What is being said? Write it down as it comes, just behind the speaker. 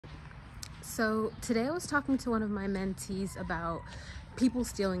So today I was talking to one of my mentees about people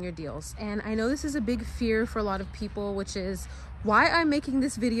stealing your deals, and I know this is a big fear for a lot of people, which is why I'm making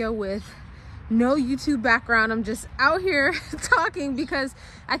this video with no YouTube background. I'm just out here talking because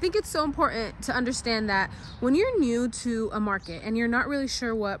I think it's so important to understand that when you're new to a market and you're not really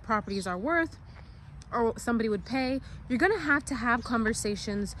sure what properties are worth or what somebody would pay, you're gonna have to have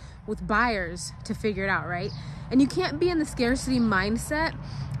conversations with buyers to figure it out, right? And you can't be in the scarcity mindset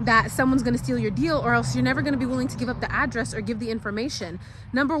that someone's gonna steal your deal, or else you're never gonna be willing to give up the address or give the information.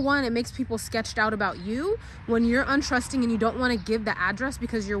 Number one, it makes people sketched out about you when you're untrusting and you don't wanna give the address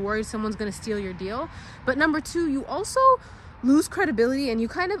because you're worried someone's gonna steal your deal. But number two, you also lose credibility and you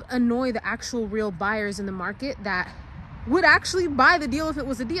kind of annoy the actual real buyers in the market that would actually buy the deal if it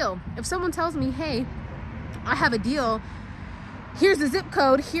was a deal. If someone tells me, hey, I have a deal, here's the zip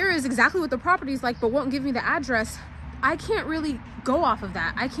code, here is exactly what the property is like, but won't give me the address, I can't really go off of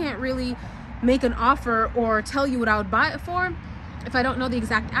that. I can't really make an offer or tell you what I would buy it for if I don't know the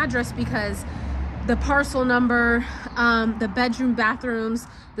exact address, because the parcel number, the bedroom, bathrooms,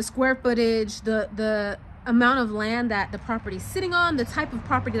 the square footage, the amount of land that the property is sitting on, the type of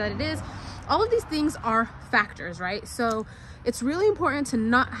property that it is, all of these things are factors, right? So it's really important to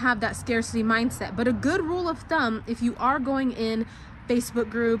not have that scarcity mindset. But a good rule of thumb, if you are going in Facebook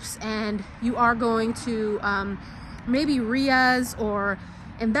groups and you are going to maybe RIAs or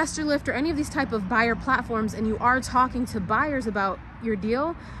Investor Lift or any of these type of buyer platforms, and you are talking to buyers about your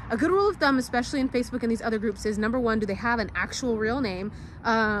deal, a good rule of thumb, especially in Facebook and these other groups, is number one, do they have an actual real name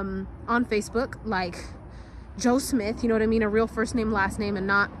on Facebook, like Joe Smith, you know what I mean, a real first name, last name, and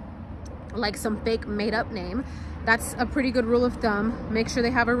not like some fake made up name. That's a pretty good rule of thumb. Make sure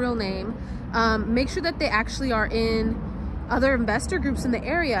they have a real name. Make sure that they actually are in other investor groups in the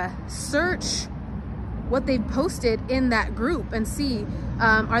area. Search what they've posted in that group and see,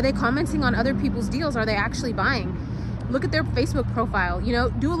 are they commenting on other people's deals? Are they actually buying? Look at their Facebook profile, you know,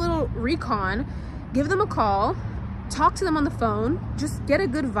 do a little recon, give them a call, talk to them on the phone, just get a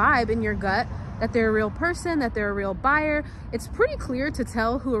good vibe in your gut that they're a real person, that they're a real buyer. It's pretty clear to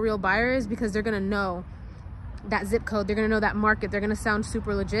tell who a real buyer is because they're gonna know that zip code, they're gonna know that market, they're gonna sound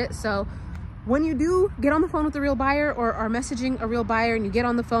super legit. So when you do get on the phone with a real buyer or are messaging a real buyer and you get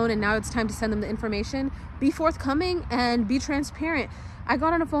on the phone and now it's time to send them the information, be forthcoming and be transparent. I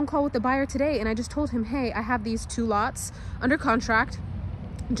got on a phone call with the buyer today and I just told him, hey, I have these 2 lots under contract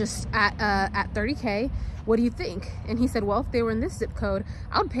just at 30K. What do you think? And he said, well, if they were in this zip code,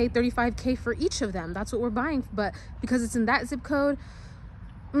 I would pay 35K for each of them. That's what we're buying. But because it's in that zip code,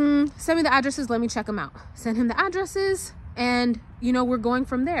 send me the addresses, let me check them out. Send him the addresses and, you know, we're going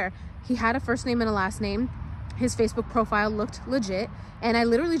from there. He had a first name and a last name. His Facebook profile looked legit. And I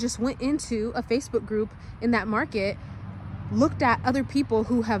literally just went into a Facebook group in that market, looked at other people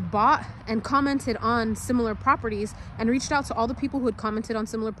who have bought and commented on similar properties and reached out to all the people who had commented on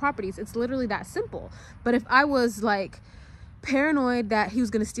similar properties. It's literally that simple. But if I was like paranoid that he was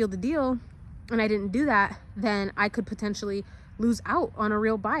going to steal the deal and I didn't do that, then I could potentially lose out on a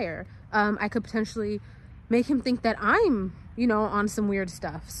real buyer. I could potentially make him think that I'm, you know, on some weird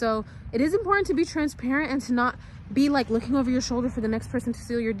stuff. So it is important to be transparent and to not be like looking over your shoulder for the next person to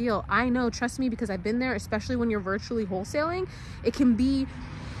steal your deal. I know, trust me, because I've been there, especially when you're virtually wholesaling. It can be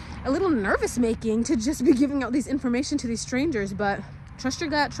a little nervous making to just be giving out these information to these strangers, but trust your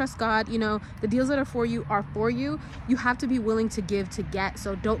gut, trust God. You know, the deals that are for you are for you. You have to be willing to give to get.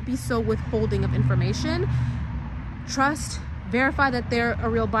 So don't be so withholding of information. Trust, verify that they're a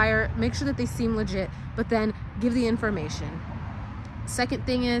real buyer, make sure that they seem legit, but then give the information. Second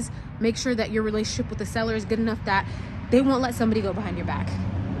thing is, make sure that your relationship with the seller is good enough that they won't let somebody go behind your back.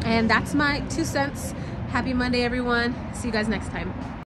 And that's my 2 cents. Happy Monday, everyone. See you guys next time.